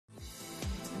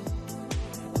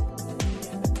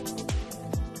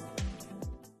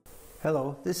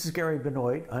Hello, this is Gary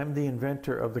Benoit. I'm the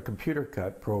inventor of the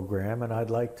ComputerCut program, and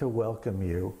I'd like to welcome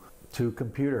you to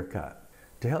ComputerCut.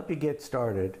 To help you get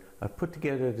started, I've put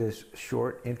together this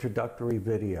short introductory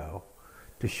video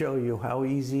to show you how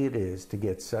easy it is to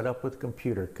get set up with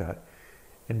ComputerCut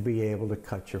and be able to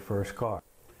cut your first car.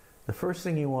 The first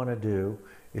thing you want to do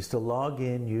is to log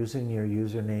in using your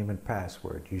username and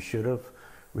password. You should have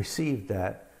received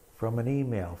that from an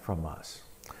email from us.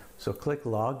 So click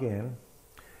Login,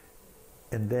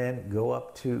 and then go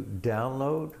up to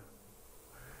Download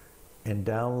and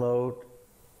download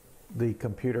the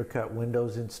ComputerCut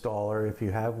Windows installer if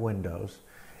you have Windows,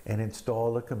 and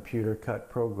install the ComputerCut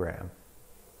program.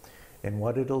 And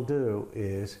what it'll do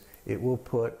is it will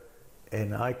put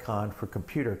an icon for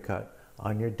ComputerCut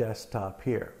on your desktop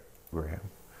here.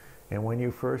 And when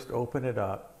you first open it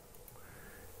up,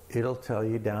 it'll tell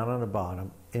you down on the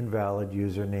bottom, invalid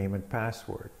username and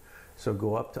password. So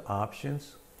go up to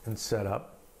Options and set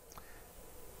up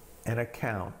an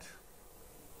account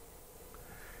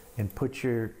and put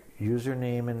your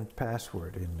username and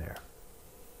password in there.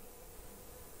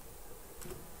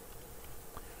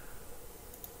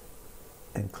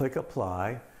 And click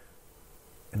Apply,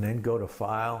 and then go to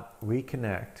File,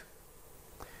 Reconnect,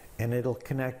 and it'll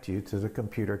connect you to the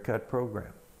ComputerCut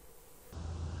program.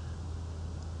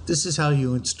 This is how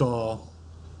you install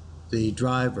the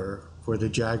driver for the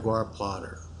Jaguar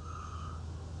plotter.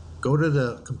 Go to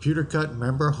the ComputerCut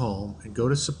member home and go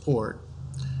to Support,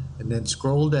 and then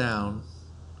scroll down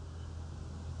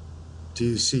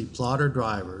to see Plotter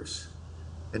Drivers,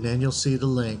 and then you'll see the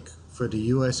link for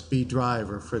the USB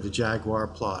driver for the Jaguar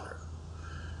plotter.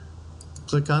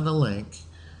 Click on the link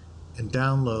and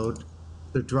download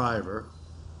the driver,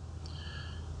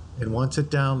 and once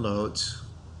it downloads,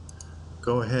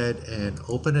 go ahead and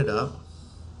open it up,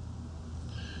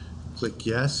 click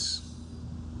Yes,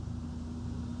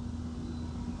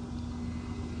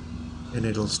 and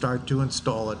it'll start to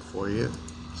install it for you.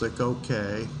 Click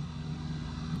OK.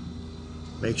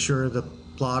 Make sure the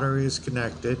plotter is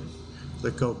connected.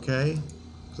 Click OK,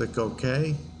 click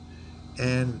OK,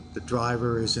 and the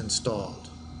driver is installed.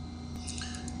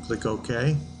 Click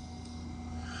OK.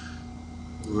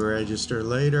 Register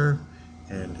later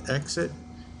and exit,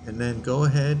 and then go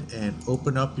ahead and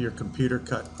open up your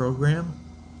ComputerCut program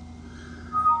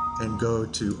and go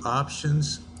to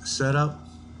Options, Setup,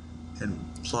 and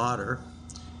Plotter,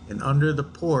 and under the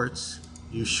ports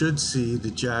you should see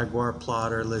the Jaguar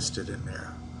plotter listed in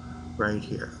there right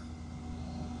here.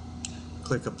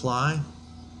 Click Apply,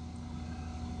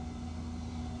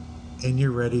 and you're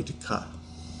ready to cut.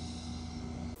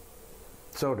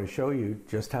 So to show you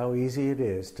just how easy it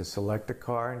is to select a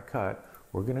car and cut,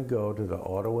 we're going to go to the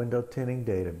Auto Window Tinting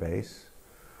database.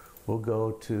 We'll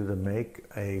go to the Make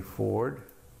a Ford,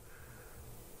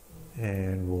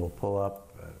 and we'll pull up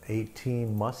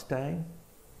 18 Mustang,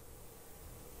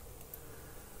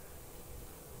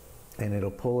 and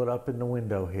it'll pull it up in the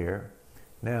window here.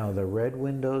 Now the red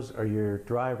windows are your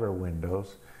driver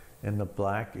windows, and the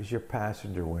black is your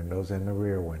passenger windows and the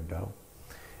rear window.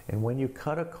 And when you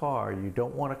cut a car, you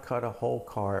don't want to cut a whole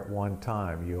car at one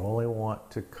time. You only want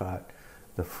to cut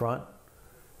the front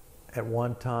at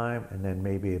one time, and then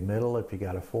maybe a middle if you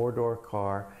got a four-door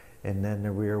car, and then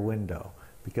the rear window,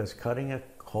 because cutting a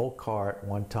whole car at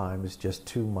one time is just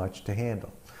too much to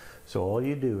handle. So all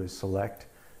you do is select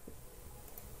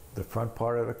the front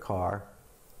part of the car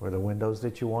or the windows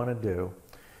that you want to do,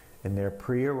 and they're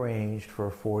pre-arranged for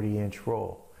a 40-inch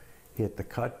roll. Hit the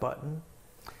cut button,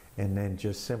 and then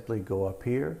just simply go up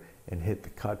here and hit the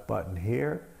cut button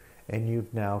here, and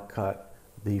you've now cut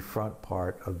the front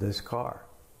part of this car.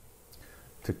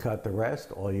 To cut the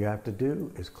rest, all you have to do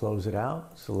is close it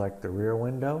out, select the rear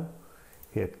window,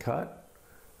 hit cut,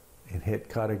 and hit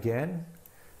cut again,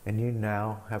 and you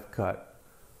now have cut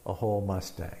a whole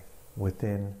Mustang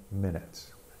within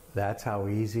minutes. That's how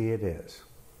easy it is.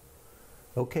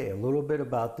 Okay, a little bit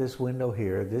about this window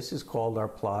here. This is called our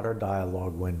plotter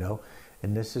dialog window,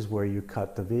 and this is where you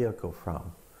cut the vehicle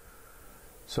from.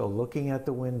 So looking at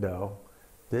the window,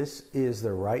 this is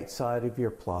the right side of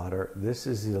your plotter, this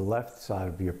is the left side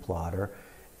of your plotter,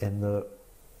 and the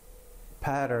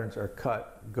patterns are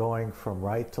cut going from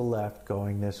right to left,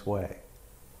 going this way.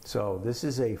 So this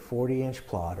is a 40-inch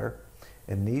plotter,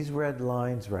 and these red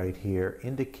lines right here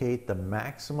indicate the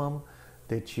maximum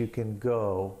that you can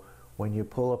go when you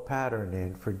pull a pattern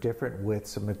in for different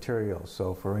widths of material.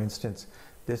 So for instance,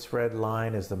 this red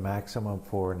line is the maximum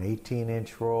for an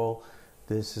 18-inch roll.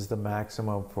 This is the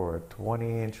maximum for a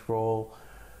 20-inch roll,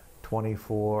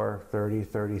 24, 30,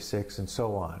 36, and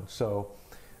so on. So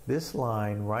this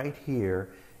line right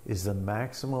here is the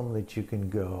maximum that you can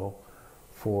go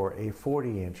for a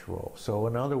 40-inch roll. So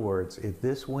in other words, if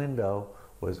this window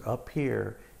was up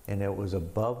here and it was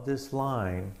above this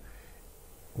line,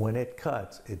 when it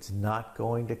cuts, it's not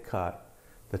going to cut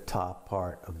the top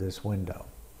part of this window.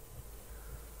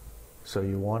 So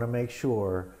you want to make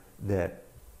sure that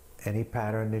any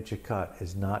pattern that you cut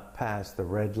is not past the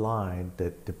red line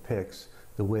that depicts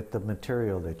the width of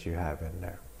material that you have in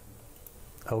there.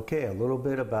 Okay, a little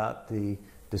bit about the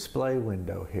display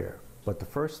window here. But the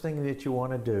first thing that you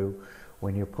want to do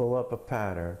when you pull up a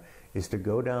pattern is to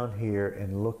go down here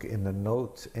and look in the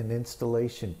notes and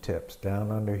installation tips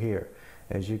down under here.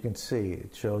 As you can see,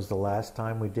 it shows the last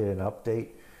time we did an update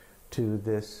to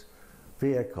this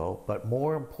vehicle, but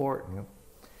more important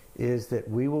is that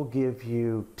we will give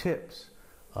you tips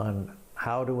on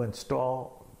how to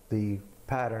install the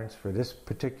patterns for this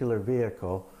particular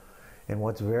vehicle. And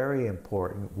what's very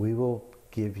important, we will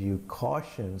give you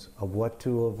cautions of what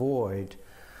to avoid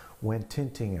when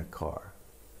tinting a car.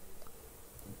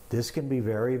 This can be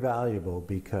very valuable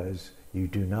because you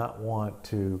do not want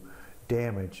to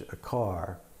damage a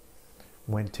car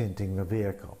when tinting the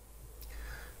vehicle.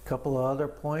 A couple of other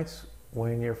points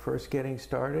when you're first getting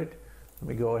started. Let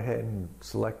me go ahead and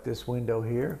select this window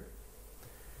here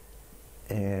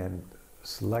and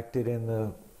select it in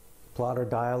the plotter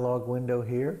dialog window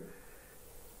here.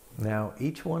 Now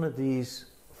each one of these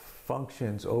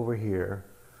functions over here,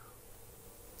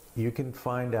 you can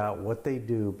find out what they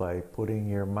do by putting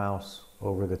your mouse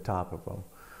over the top of them.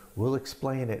 We'll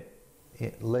explain it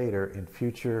later in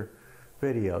future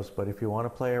videos, but if you want to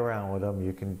play around with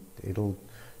them, it'll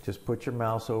just put your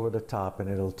mouse over the top and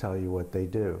it'll tell you what they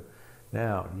do.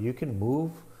 Now you can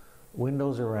move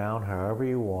windows around however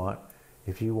you want.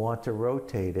 If you want to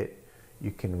rotate it,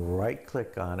 you can right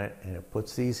click on it and it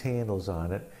puts these handles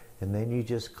on it, and then you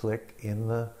just click in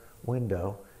the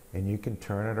window and you can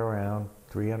turn it around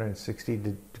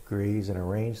 360 degrees and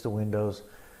arrange the windows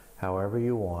however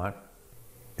you want.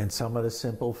 And some of the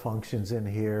simple functions in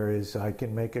here is I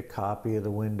can make a copy of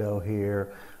the window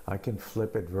here. I can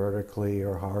flip it vertically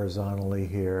or horizontally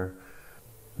here.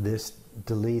 This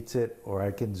deletes it, or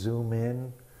I can zoom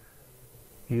in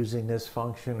using this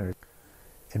function.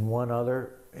 And one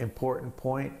other important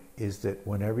point is that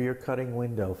whenever you're cutting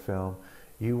window film,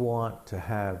 you want to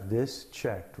have this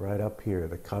checked right up here,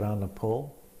 the cut on the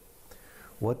pull.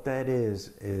 What that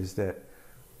is that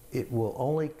it will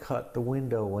only cut the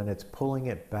window when it's pulling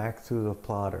it back through the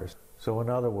plotters. So in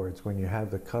other words, when you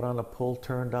have the cut on the pull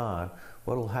turned on,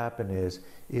 what will happen is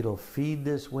it'll feed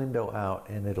this window out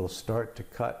and it'll start to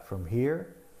cut from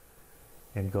here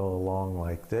and go along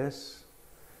like this,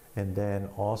 and then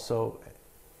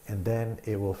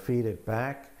it will feed it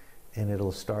back and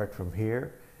it'll start from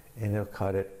here and it'll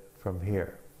cut it from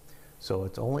here. So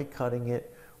it's only cutting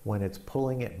it when it's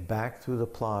pulling it back through the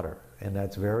plotter, and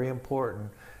that's very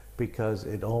important because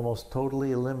it almost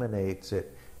totally eliminates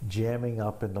it jamming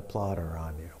up in the plotter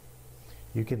on you.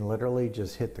 You can literally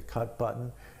just hit the cut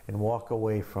button and walk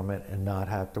away from it and not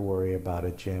have to worry about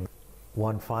it jamming.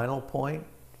 One final point,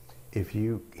 if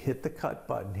you hit the cut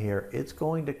button here, it's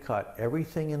going to cut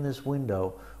everything in this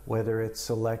window whether it's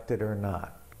selected or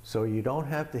not. So you don't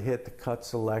have to hit the cut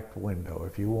select window.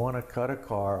 If you want to cut a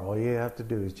car, all you have to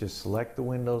do is just select the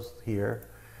windows here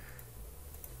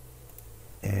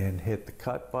and hit the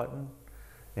cut button,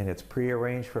 and it's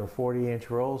prearranged for a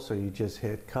 40-inch roll, so you just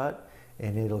hit cut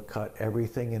and it'll cut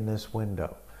everything in this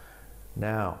window.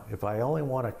 Now if I only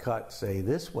want to cut, say,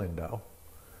 this window,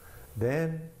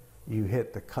 then you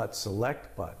hit the cut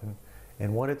select button,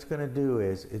 and what it's going to do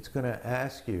is it's going to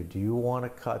ask you, do you want to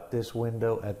cut this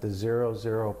window at the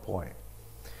 0, point?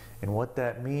 And what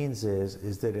that means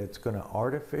is that it's going to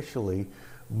artificially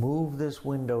move this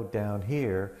window down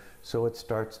here so it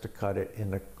starts to cut it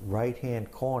in the right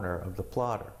hand corner of the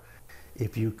plotter.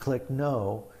 If you click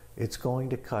no, it's going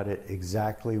to cut it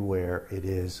exactly where it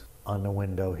is on the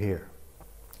window here.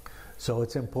 So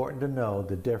it's important to know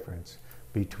the difference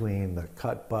between the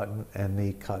cut button and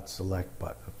the cut select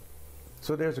button.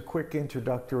 So there's a quick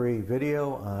introductory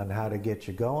video on how to get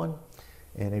you going,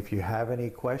 and if you have any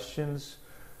questions,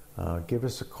 give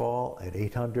us a call at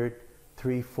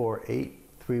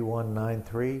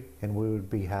 800-348-3193 and we would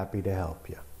be happy to help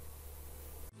you.